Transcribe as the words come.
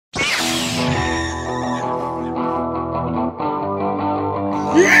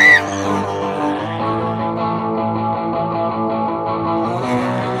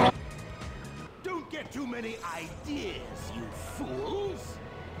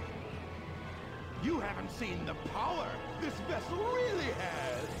haven't seen the power this vessel really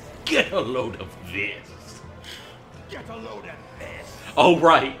has. Get a load of this. Get a load of this. Oh,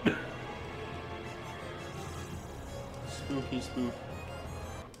 right. Spooky spook.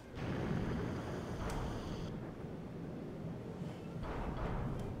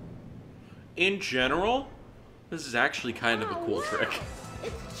 In general, this is actually kind of a cool trick.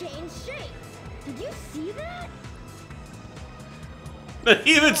 It's changed shape. Did you see that?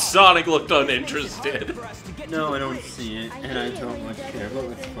 Even Sonic looked uninterested. No, I don't see it, and I don't much care, but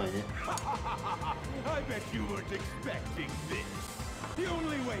let's fight it. I bet you weren't expecting this. The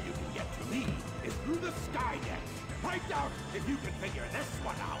only way you can get to me is through the sky deck. I doubt if you can figure this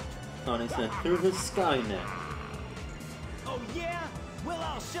one out. Sonic said through the Skynet. Oh yeah? Well,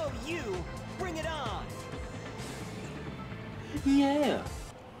 I'll show you. Bring it on. Yeah.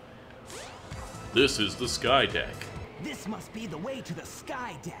 This is the Sky Deck. This must be the way to the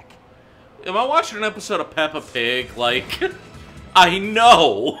sky deck. Am I watching an episode of Peppa Pig? Like, I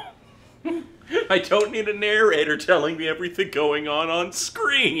know. I don't need a narrator telling me everything going on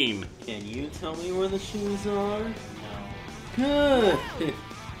screen. Can you tell me where the shoes are? No. Good.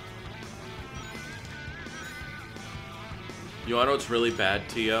 You wanna know what's really bad,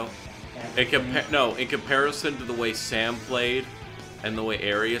 Tio? In comparison to the way Sam played and the way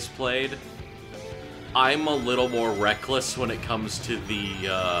Arius played, I'm a little more reckless when it comes to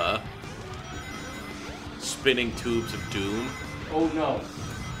the spinning tubes of doom. Oh no.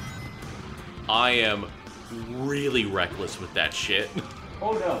 I am really reckless with that shit.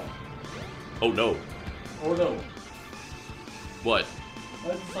 Oh no. Oh no. Oh no. What?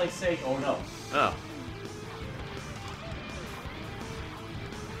 That's just like saying oh no. Oh.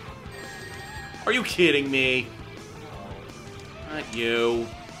 Are you kidding me? Not you.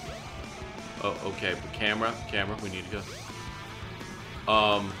 Oh, okay. Camera, we need to go.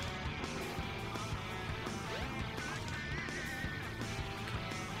 I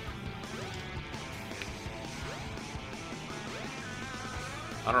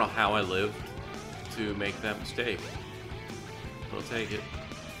don't know how I lived to make that mistake. I'll take it.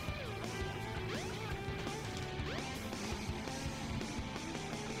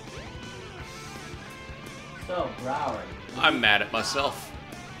 So, Broward. I'm mad at myself.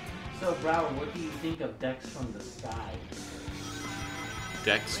 So, Broward, what do you think of Decks from the Sky?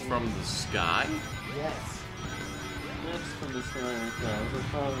 Decks from the sky? Yes. Next from the sky,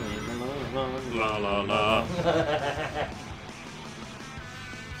 La la la.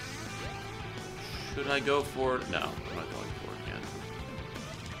 Should I go for it? No, I'm not going for it again.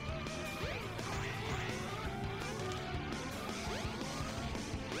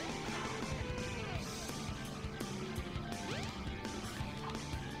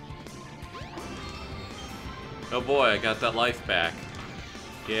 Oh boy, I got that life back.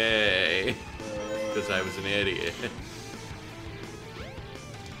 Yay. Because I was an idiot.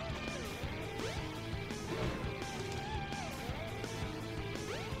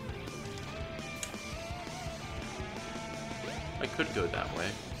 I could go that way.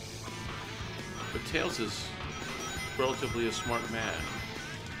 But Tails is relatively a smart man.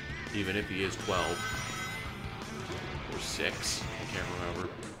 Even if he is 12. Or 6. I can't remember.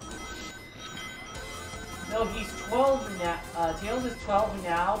 No, he's 12 now. Tails is 12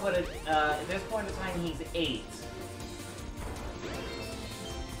 now, but at this point in time, he's 8.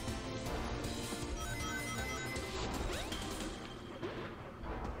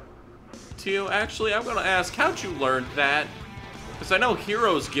 Tio, actually, I'm gonna ask, how'd you learn that? Because I know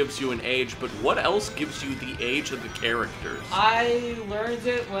Heroes gives you an age, but what else gives you the age of the characters? I learned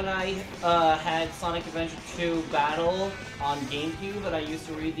it when I had Sonic Adventure 2 Battle on GameCube, and I used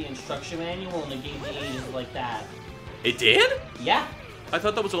to read the instruction manual, and it gave me ages like that. It did? Yeah. I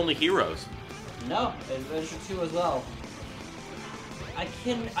thought that was only Heroes. No, Adventure 2 as well.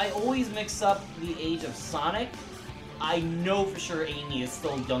 I always mix up the age of Sonic. I know for sure Amy is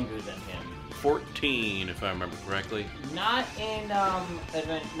still younger than him. 14, if I remember correctly. Not in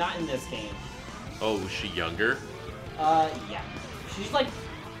not in this game. Oh, is she younger? Yeah. She's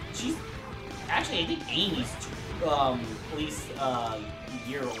actually, I think Amy's at least a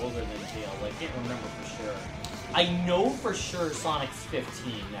year older than Tails. I can't remember for sure. I know for sure Sonic's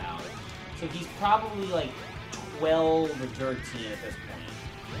 15 now, so he's probably like 12 or 13 at this point.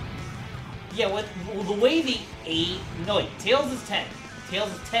 Yeah, the way Tails is 10.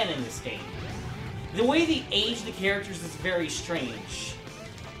 Tails is 10 in this game. The way they age the characters is very strange.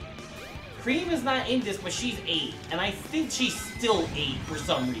 Cream is not in this, but she's 8, and I think she's still 8 for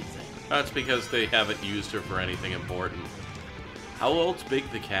some reason. That's because they haven't used her for anything important. How old's Big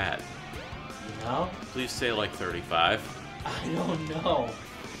the Cat? You know? Please say like 35. I don't know.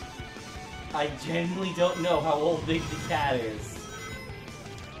 I genuinely don't know how old Big the Cat is.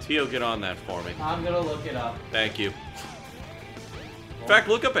 Tio, get on that for me. I'm gonna look it up. Thank you. In fact,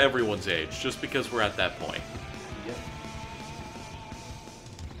 look up everyone's age, just because we're at that point. Yep.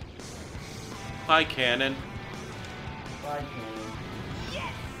 Hi, Cannon. Bye, Cannon.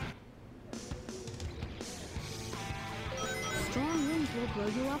 Strong winds will blow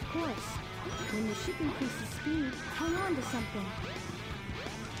you off course. When the ship increases speed, hang on to something.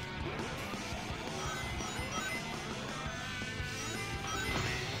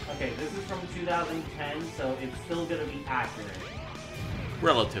 Okay, this is from 2010, so it's still gonna be accurate.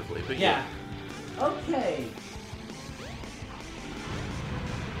 Relatively, but yeah. Okay.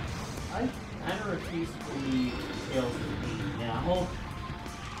 I kind of refuse to believe Tails is me now.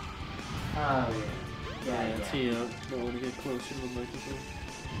 Oh, yeah. Tio, don't want to get closer to the microphone.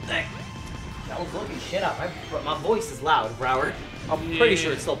 I was looking shit up. My voice is loud, Broward. I'm pretty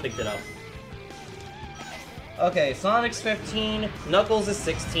sure it still picked it up. Okay, Sonic's 15, Knuckles is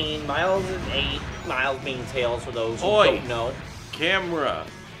 16, Miles is 8, Miles being Tails for those who don't know. Camera.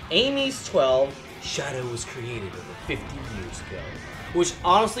 Amy's 12, Shadow was created over 50 years ago. Which,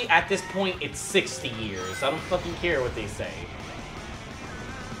 honestly, at this point, it's 60 years. I don't fucking care what they say.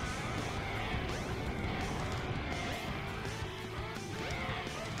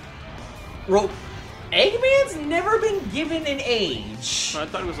 Eggman's never been given an age. I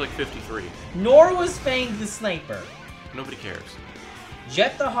thought it was like 53. Nor was Fang the Sniper. Nobody cares.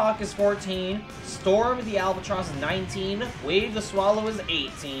 Jet the Hawk is 14. Storm the Albatross is 19. Wave the Swallow is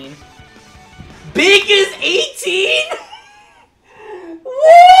 18. Big is 18?!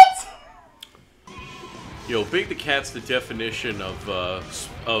 What?! Yo, Big the Cat's the definition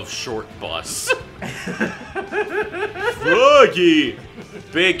of short bus. Froggy!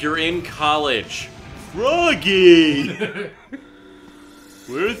 Big, you're in college. Froggy!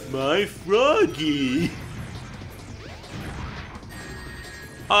 Where's my Froggy?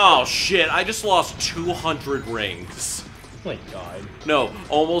 Oh shit, I just lost 200 rings. Oh my god. No,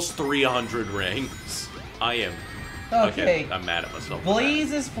 almost 300 rings. I am... Okay. I'm mad at myself.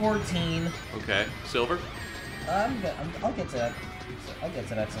 Blaze is 14. Okay, Silver? I'll get to that. I'll get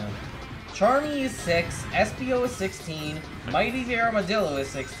to that soon. Charmy is 6. Espio is 16. Mighty the Armadillo is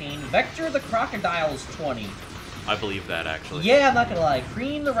 16. Vector the Crocodile is 20. I believe that, actually. Yeah, I'm not gonna lie.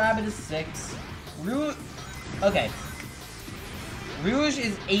 Cream the Rabbit is 6. Okay. Rouge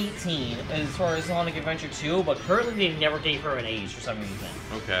is 18 as far as Sonic Adventure 2, but currently they never gave her an age for some reason.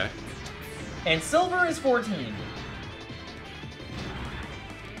 Okay. And Silver is 14.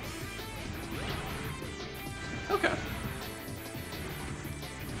 Okay.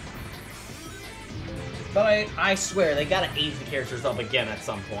 But I swear, they gotta age the characters up again at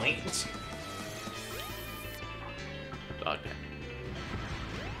some point. Oh, damn.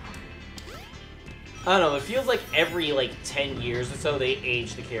 I don't know, it feels like every, 10 years or so, they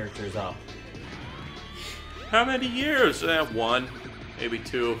age the characters up. How many years? 1. Maybe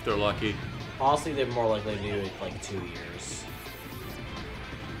 2 if they're lucky. Honestly, they're more likely to do it, 2 years.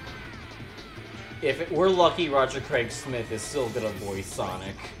 If we're lucky, Roger Craig Smith is still gonna voice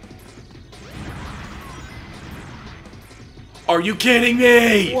Sonic. Are you kidding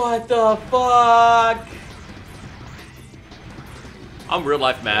me? What the fuck? I'm real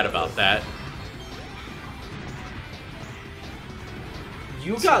life mad about that.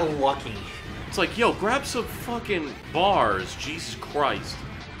 You got lucky. It's like, yo, grab some fucking bars. Jesus Christ.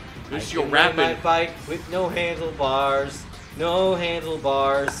 This your I rapping. fight with no handlebars. No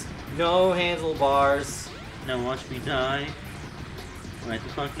handlebars. No handlebars. Now watch me die. Right the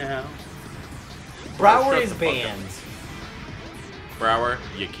fuck now. Broward Shut is the fuck up. banned. Brower,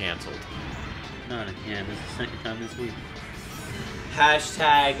 you canceled. Not again. This is the second time this week.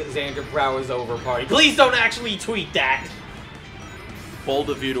 Hashtag Zaandarbrow over party. Please don't actually tweet that. Bold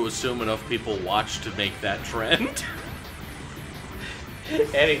of you to assume enough people watch to make that trend.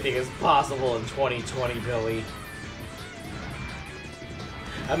 Anything is possible in 2020, Billy.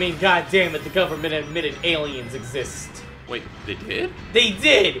 I mean, god damn it, the government admitted aliens exist. Wait, they did? They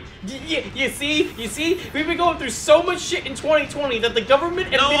did! You see? We've been going through so much shit in 2020 that the government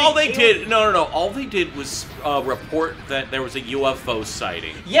admitted All they did was report that there was a UFO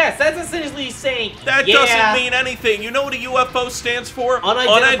sighting. Yes, that's essentially saying, That yeah, doesn't mean anything. You know what a UFO stands for?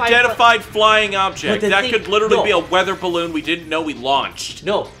 Unidentified flying object. That could literally be a no. weather balloon we didn't know we launched.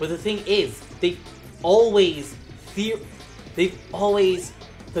 No, but the thing is, they've always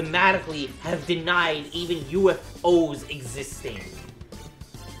thematically have denied even UFOs existing.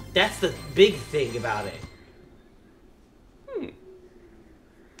 That's the big thing about it.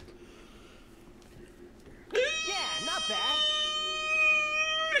 Yeah, not bad.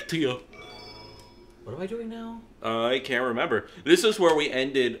 Tio. What am I doing now? I can't remember. This is where we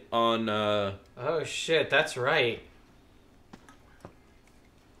ended on, Oh shit, that's right.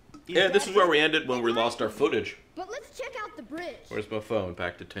 Yeah, this is where we ended when we lost our footage. But let's check out the bridge. Where's my phone?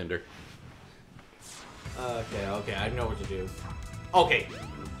 Back to Tinder. Okay, I know what to do. Okay.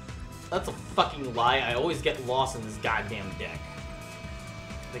 That's a fucking lie. I always get lost in this goddamn deck.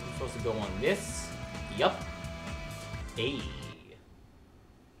 I think I'm supposed to go on this. Yup. Hey.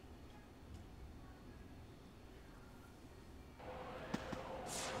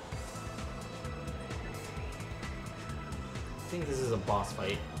 I think this is a boss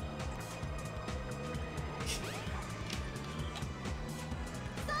fight.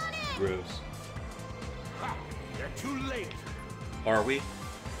 Gross. Ha! You're too late. Are we?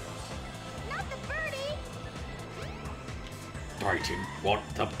 Not the birdie. I didn't want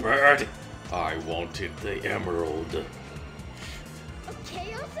the bird. I wanted the emerald. A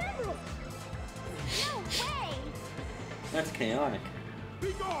Chaos Emerald. No way. That's chaotic.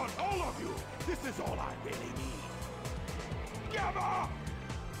 Be gone, all of you. This is all I really need. Gamma!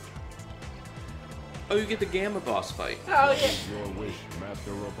 Oh, you get the Gamma boss fight. Oh yeah. Your wish,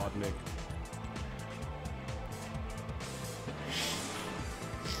 Master Robotnik.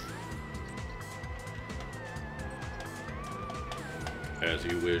 As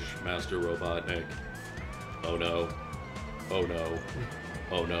you wish, Master Robotnik. Oh no. Oh no.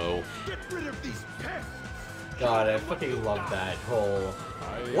 Oh no. Get rid of these pests! God, I fucking love that whole...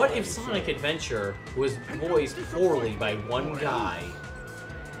 What if Sonic Adventure was voiced poorly by one guy?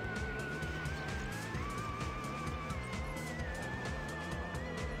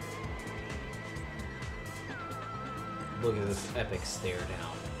 Look at this epic stare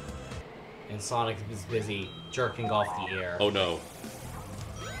down. And Sonic is busy jerking off the air. Oh no.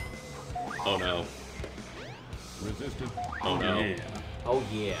 Oh no. Resisted. Oh no. Yeah. Oh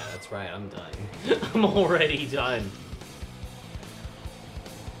yeah, that's right, I'm done. I'm already done.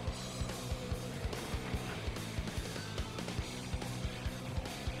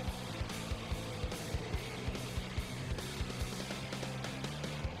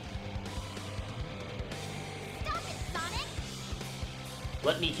 Stop it, Sonic.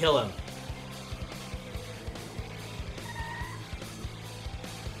 Let me kill him.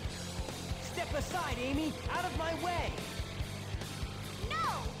 Step aside, Amy! Out of my way!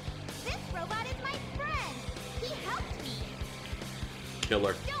 No. This robot is my friend. He helped me.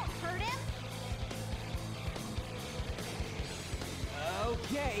 Killer. Don't hurt him.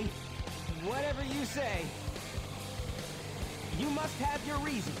 Okay, whatever you say. You must have your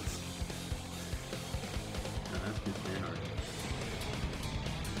reasons. No, that's good fan art.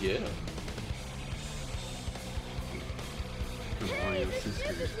 Yeah. From Hey, Mario this ship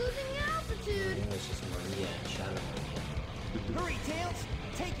Sisters. is losing altitude. It's just Maria and Shadow. Hurry, Tails!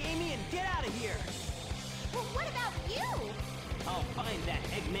 Take Amy and get out of here! Well, what about you? I'll find that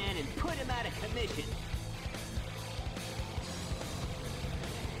Eggman and put him out of commission.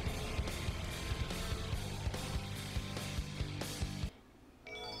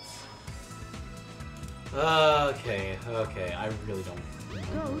 Okay, I really don't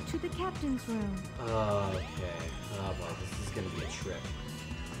remember. Go to the captain's room. Okay, oh boy, this is gonna be a trip.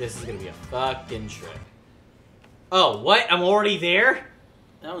 This is gonna be a fucking trip. Oh, what? I'm already there?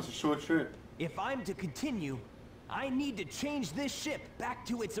 That was a short trip. If I'm to continue, I need to change this ship back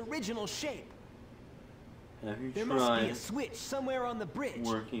to its original shape. Have you There must be tried a switch somewhere on the bridge.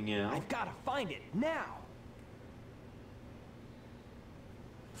 working out? I've got to find it now.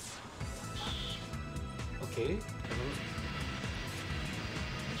 Okay.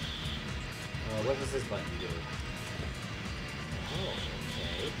 What does this button do? Oh,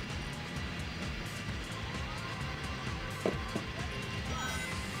 okay.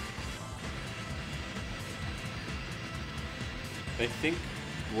 I think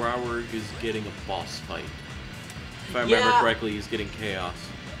Brower is getting a boss fight. If I remember correctly, he's getting Chaos.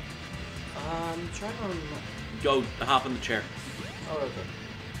 Try to remember. Go, hop in the chair. Oh, okay.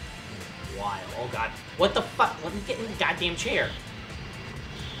 Wild. Oh god. What the fuck? Let me get in the goddamn chair.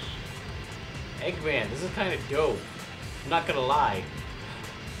 Eggman, this is kind of dope. I'm not gonna lie.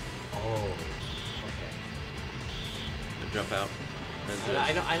 Oh. Okay. Jump out.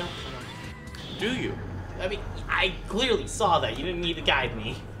 I know. Do you? I mean, I clearly saw that. You didn't need to guide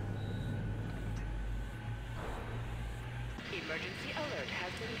me. Emergency alert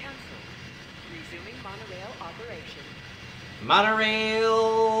has been cancelled. Resuming monorail operation.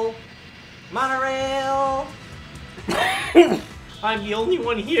 Monorail! Monorail! I'm the only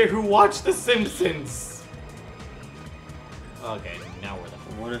one here who watched The Simpsons. Okay, now we're the.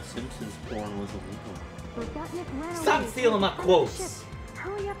 What if Simpsons porn was illegal? Robotnik ran Stop away stealing from my the quotes. ship.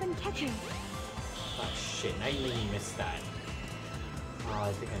 Hurry up and catch him. Oh shit, now you made me miss that. Oh,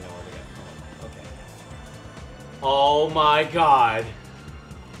 I think I know where to go. Okay. Oh my god.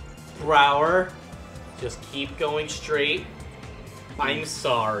 Brower, just keep going straight. I'm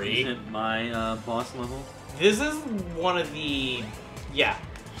sorry. Is it my boss level? This is one of the... Yeah.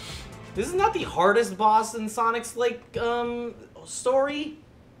 This is not the hardest boss in Sonic's, like, story.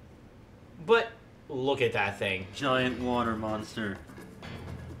 But look at that thing. Giant water monster.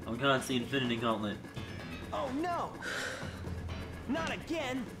 Oh god, it's the Infinity Gauntlet. Oh no! Not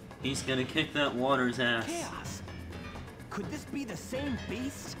again! He's gonna kick that water's ass. Chaos! Could this be the same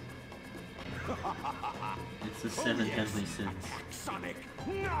beast? It's the seven deadly sins. Sonic,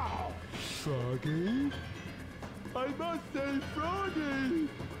 now! Froggy? I must say Froggy!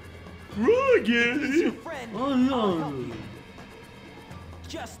 He's your friend. Oh I'll no! help you.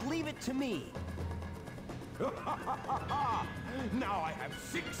 Just leave it to me. Now I have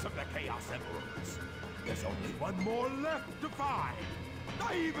 6 of the Chaos Emeralds. There's only one more left to find.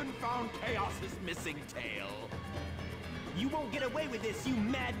 I even found Chaos's missing tail. You won't get away with this, you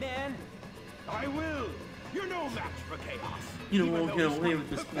madman! I will. You're no match for Chaos. You even won't though get he's away not with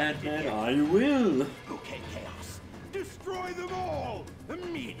this perfected madman. yet. I will! Okay, Chaos. Destroy them all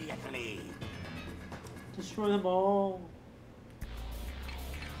immediately. Destroy them all.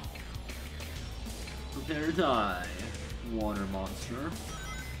 Prepare to die, water monster.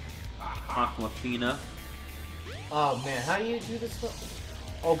 Aquafina. Oh man, how do you do this?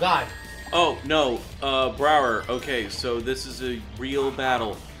 Oh god. Oh, no, Brower, okay, so this is a real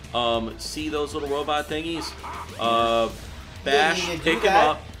battle. See those little robot thingies? Bash, you do pick him that?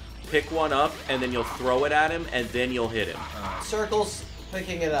 up, pick one up, and then you'll throw it at him, and then you'll hit him. Circles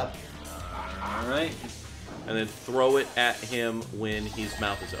picking it up. Alright. And then throw it at him when his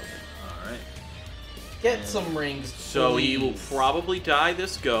mouth is open. Alright. Get some rings. So he will please. probably die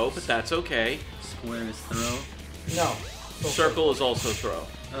this go, but that's okay. Square is throw. No. Circle is also throw.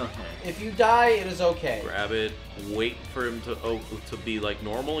 Okay. If you die, it is okay. Grab it, wait for him to be like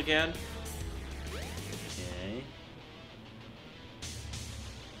normal again, Okay.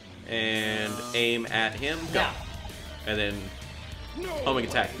 and aim at him. Go. Now. And then homing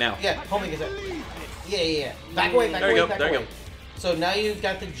attack now. Yeah, homing attack. Yeah. Back away, back There you away, go, back there you away. go. So now you've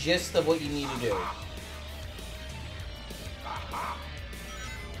got the gist of what you need to do.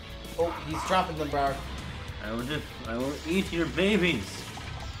 Oh, he's dropping them, Brower. I will eat your babies.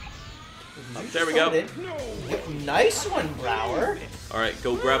 There we go. Yep, nice one, Brower. All right,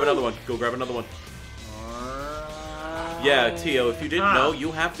 go grab another one. Go grab another one. Yeah, Tio, if you didn't know,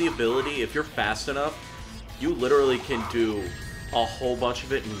 you have the ability, if you're fast enough, you literally can do a whole bunch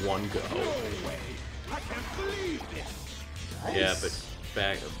of it in one go. I can't believe this. Nice. Yeah, but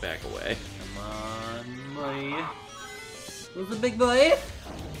back away. Come on, boy. Who's the big boy?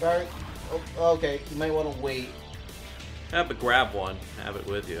 Brower. Oh, okay, you might want to wait. Yeah, but grab one. Have it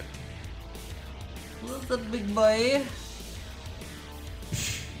with you. Who's the big boy?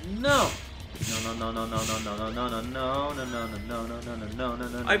 No. No.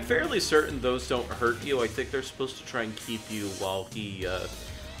 I'm fairly certain those don't hurt you. I think they're supposed to try and keep you while he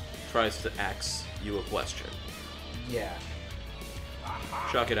tries to ask you a question. Yeah.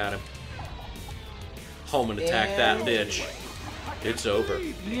 Chuck it at him. Home and attack that bitch. It's over.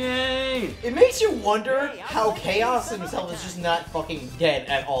 Yay! It makes you wonder how Chaos himself is just not fucking dead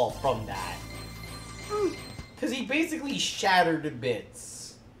at all from that. Because he basically shattered to bits.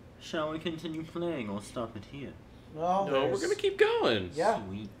 Shall we continue playing or stop it here? No, No, we're gonna keep going. Yeah,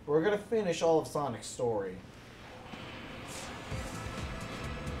 Sweet. we're gonna finish all of Sonic's story.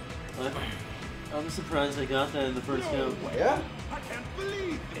 I'm surprised I got that in the first go. Yeah? I can't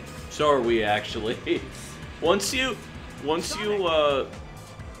believe this. So are we actually. once you Yeah, once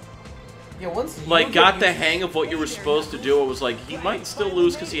you like get got the used- hang of what you were supposed to do, it was like he might still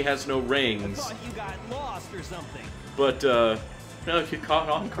lose because he has no rings. Thought you got lost or something. But no, if you caught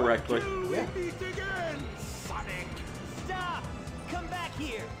on correctly. Yeah. We meet again, Sonic. Stop! Come back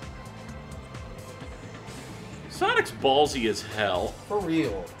here! Sonic's ballsy as hell. For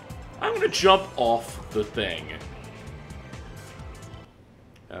real. I'm gonna jump off the thing.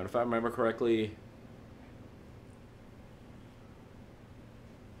 And if I remember correctly.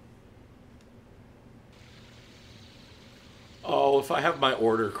 Oh, if I have my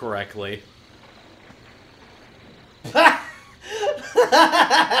order correctly. I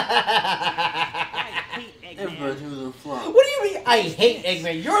hate Eggman. Everybody to the flop. What do you mean, I hate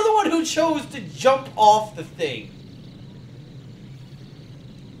Eggman? You're the one who chose to jump off the thing.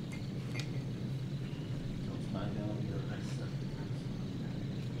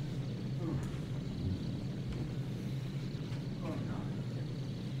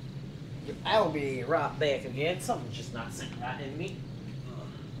 I'll be right back again. Something's just not sitting right in me.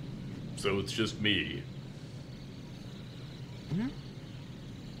 So it's just me. Hmm?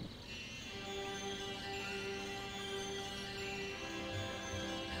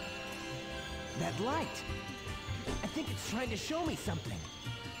 That light. I think it's trying to show me something.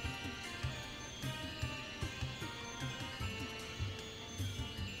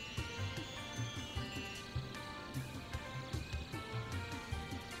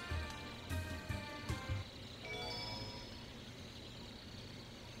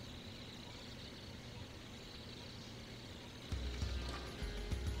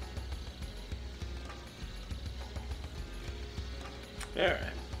 All right.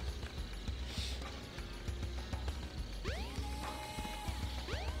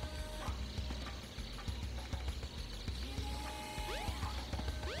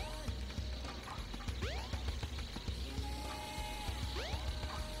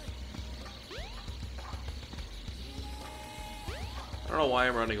 I don't know why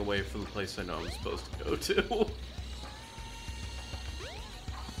I'm running away from the place I know I'm supposed to go to.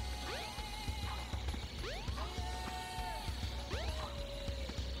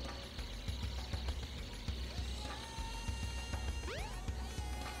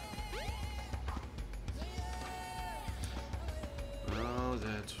 Oh,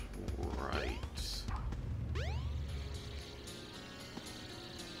 that's right.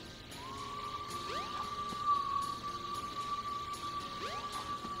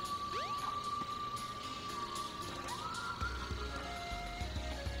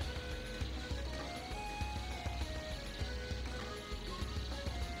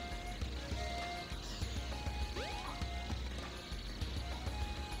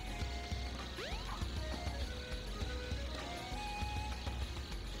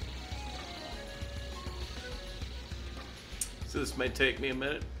 So this may take me a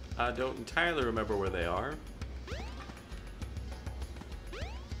minute. I don't entirely remember where they are.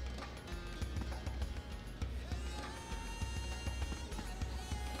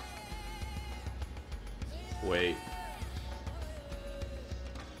 Wait.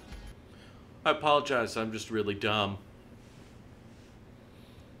 I apologize, I'm just really dumb.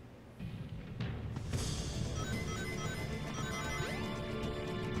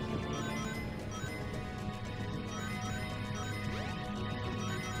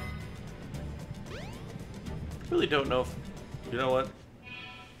 Really don't know if, you know what?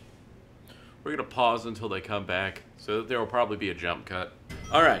 We're gonna pause until they come back, so there will probably be a jump cut.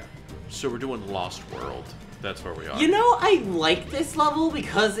 Alright, so we're doing Lost World. That's where we are. You know, I like this level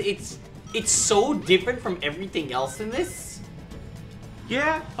because it's so different from everything else in this.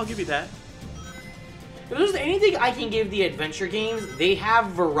 Yeah, I'll give you that. If there's anything I can give the adventure games, they have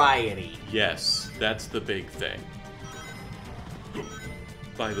variety. Yes, that's the big thing.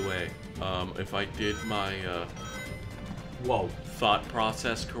 By the way, if I did my Whoa. thought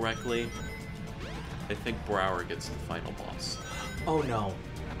process correctly, I think Brower gets the final boss. Oh no.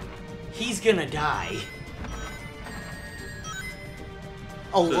 He's gonna die.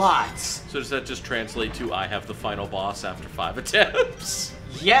 A lot. So does that just translate to I have the final boss after 5 attempts?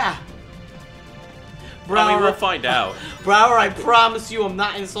 Yeah. Brower, I mean, we'll find out. Brower, I promise you I'm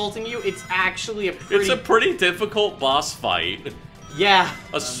not insulting you. It's actually a pretty... It's a pretty difficult boss fight. Yeah.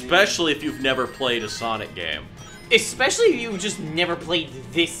 Especially if you've never played a Sonic game. Especially if you've just never played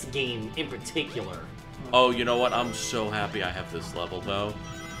this game in particular. Oh, you know what? I'm so happy I have this level, though.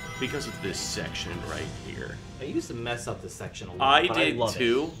 Because of this section right here. I used to mess up this section a lot, but I love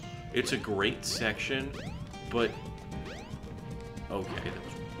too. It's a great section, but... Okay, that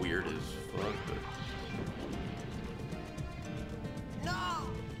was weird as fuck, but...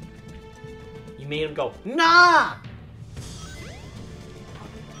 You made him go, nah!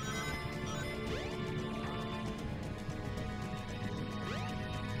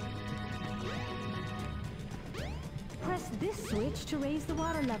 Press this switch to raise the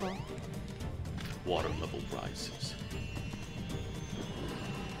water level. Water level rises.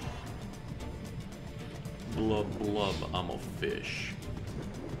 Blub blub, I'm a fish.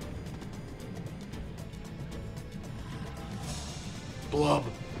 Blub.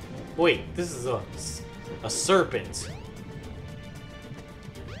 Wait, this is a serpent.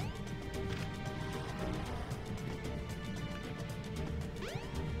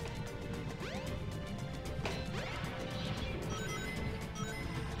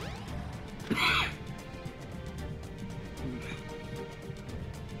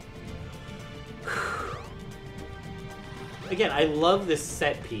 Again, I love this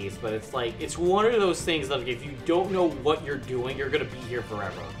set piece, but it's like, it's one of those things that, like, if you don't know what you're doing, you're gonna be here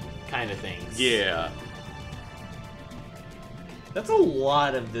forever, kind of things. Yeah. That's a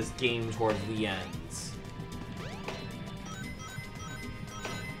lot of this game towards the end.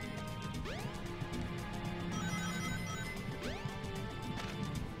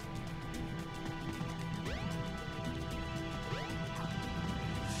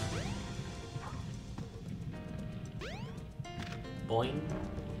 Boing.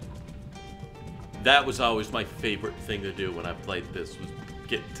 That was always my favorite thing to do when I played this, was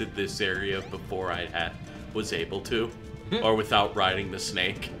get to this area before was able to, or without riding the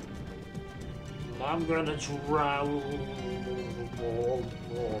snake. I'm gonna travel.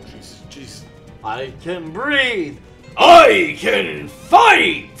 Jeez. I can breathe. I can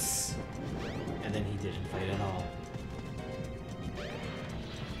fight. And then he didn't fight at all.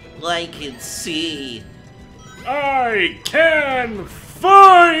 I can see. I can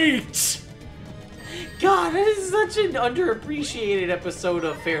fight! God, this is such an underappreciated episode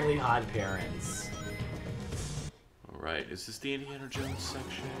of Fairly Odd Parents. Alright, is this the Indiana Jones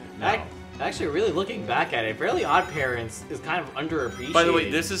section? No. Actually, really looking back at it, Fairly Odd Parents is kind of underappreciated. By the way,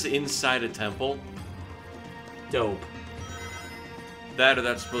 this is inside a temple. Dope. That or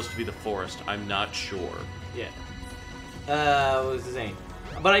that's supposed to be the forest. I'm not sure. Yeah. What was his name?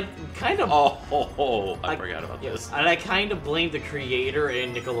 But I kind of... I forgot about this. And I kind of blame the creator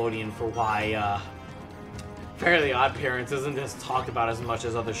and Nickelodeon for why, Fairly Odd Parents isn't as talked about as much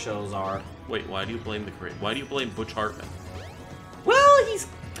as other shows are. Wait, why do you blame the creator? Why do you blame Butch Hartman? Well, he's...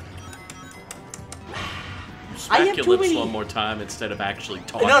 Smack your lips one more time instead of actually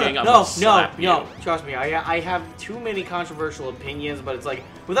talking. No, trust me. I have too many controversial opinions, but it's like,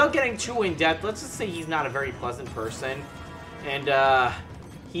 without getting too in-depth, let's just say he's not a very pleasant person. And,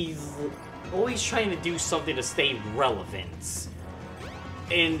 he's always trying to do something to stay relevant.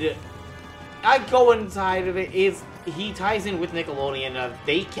 And I go inside of it, he ties in with Nickelodeon.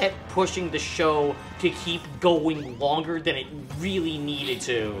 They kept pushing the show to keep going longer than it really needed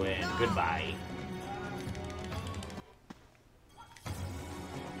to, and goodbye.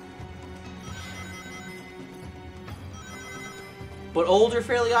 But older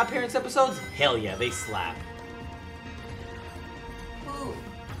Fairly Odd Parents episodes, hell yeah, they slap.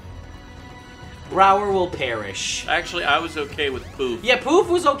 Brower will perish. Actually, I was okay with Poof. Yeah, Poof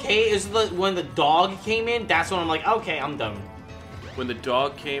was okay. Is when the dog came in, that's when I'm like, okay, I'm done. When the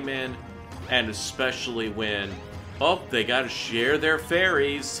dog came in, and especially when, they gotta share their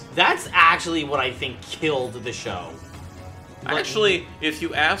fairies. That's actually what I think killed the show. Actually, if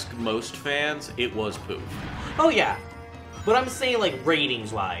you ask most fans, it was Poof. Oh yeah. But I'm saying, like,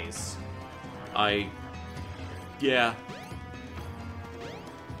 ratings-wise. Yeah.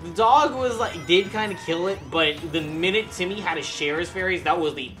 The dog was, like, did kind of kill it, but the minute Timmy had to share his fairies, that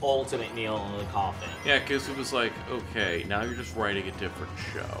was the ultimate nail in the coffin. Yeah, because it was like, okay, now you're just writing a different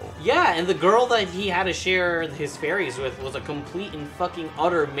show. Yeah, and the girl that he had to share his fairies with was a complete and fucking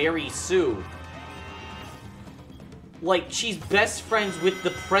utter Mary Sue. Like, she's best friends with the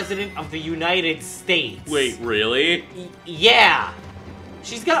President of the United States. Wait, really? Yeah!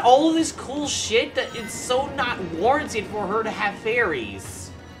 She's got all of this cool shit that it's so not warranted for her to have fairies.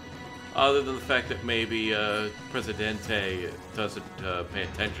 Other than the fact that maybe Presidente doesn't pay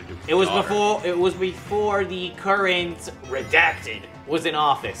attention to his It was daughter. before the current redacted was in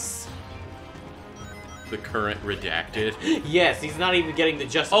office. The current redacted? Yes, he's not even getting the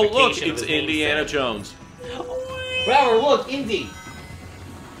justification. Oh look, of it's his Indiana namesake. Jones. Brower, look, Indy.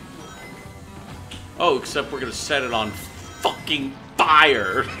 Oh, except we're gonna set it on fucking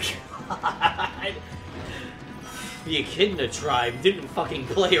fire. The Echidna tribe didn't fucking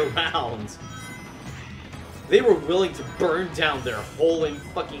play around. They were willing to burn down their whole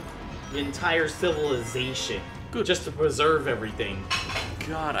fucking entire civilization just to preserve everything.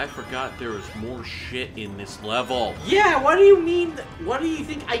 God, I forgot there was more shit in this level. Yeah, what do you mean? What do you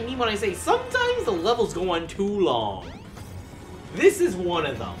think I mean when I say sometimes the levels go on too long? This is one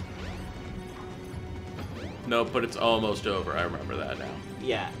of them. No, but it's almost over. I remember that now.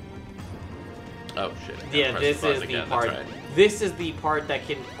 Yeah. Oh shit. Yeah, Press this the button is the again, part. that's right. This is the part that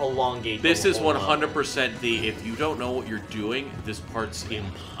can elongate. This the is whole level. 100% the if you don't know what you're doing, this part's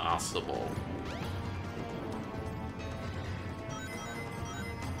impossible.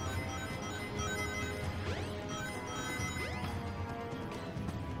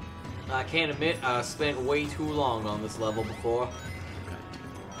 I can't admit I spent way too long on this level before.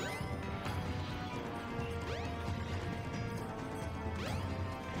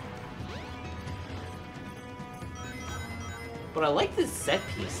 But I like this set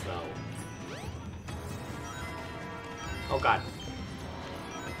piece, though. Oh, God.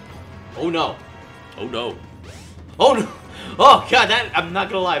 Oh, no. Oh no. Oh, no. Oh, God, that, I'm not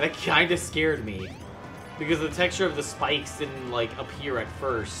gonna lie, that kinda scared me. Because the texture of the spikes didn't, like, appear at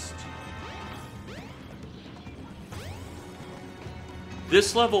first.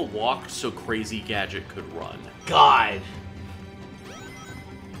 This level walked so Crazy Gadget could run. God!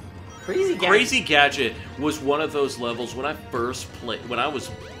 Crazy Gadget was one of those levels when I first played, when I was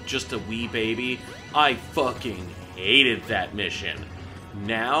just a wee baby, I fucking hated that mission.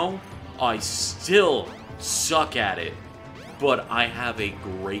 Now, I still suck at it, but I have a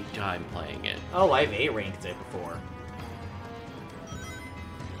great time playing it. Oh, I've A-ranked it before.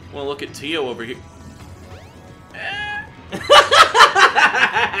 Well, look at Tio over here.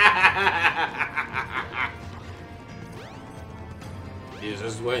 This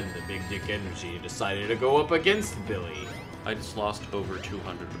is when the Big Dick Energy decided to go up against Billy. I just lost over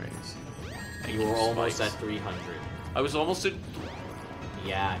 200 rings. You were almost at 300. I was almost at...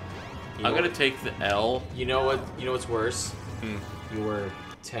 Yeah. I'm gonna take the L. You know what? You know what's worse? You were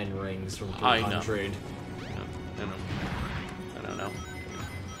 10 rings from 300. I don't know.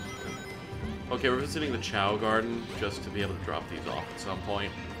 Okay, we're visiting the Chow Garden just to be able to drop these off at some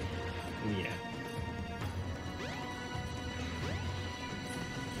point. Yeah.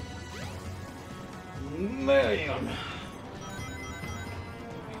 Man.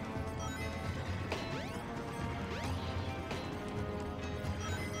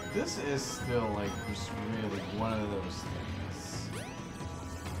 This is still, like, just really one of those things.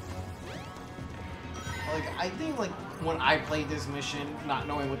 Like, I think, like, when I played this mission, not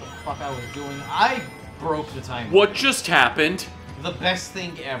knowing what the fuck I was doing, I broke the time. What just happened? The best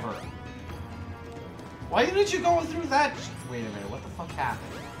thing ever. Why didn't you go through that? Wait a minute, what the fuck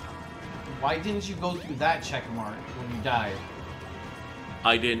happened? Why didn't you go through that check mark when you died?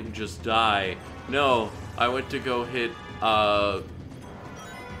 I didn't just die. No, I went to go hit,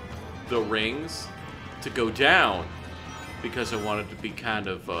 the rings to go down because I wanted to be kind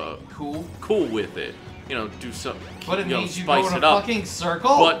of, cool with it. You know, do some, but it made you spice go in it a up. fucking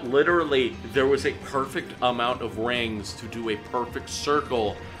circle? But literally, there was a perfect amount of rings to do a perfect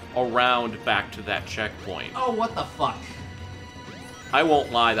circle around back to that checkpoint. Oh, what the fuck? I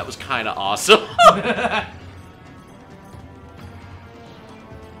won't lie, that was kind of awesome.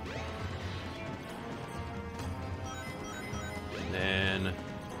 And then...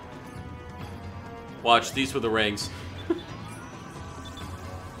 Watch, these were the rings.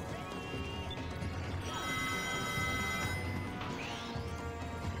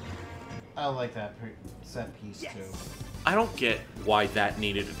 I like that set piece, too. I don't get why that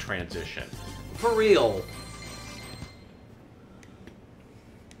needed a transition. For real.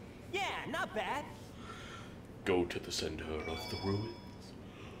 Yeah, not bad. Go to the center of the ruins.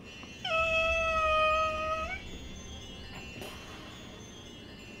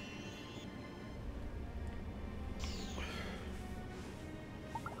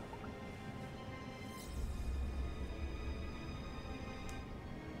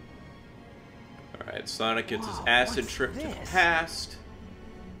 Alright, Sonic gets his acid trip to the past.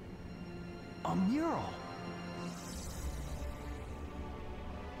 A mural.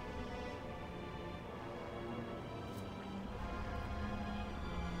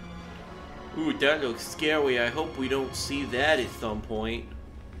 Ooh, that looks scary. I hope we don't see that at some point.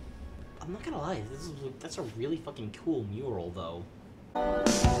 I'm not gonna lie, that's a really fucking cool mural, though.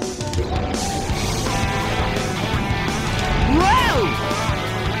 Whoa!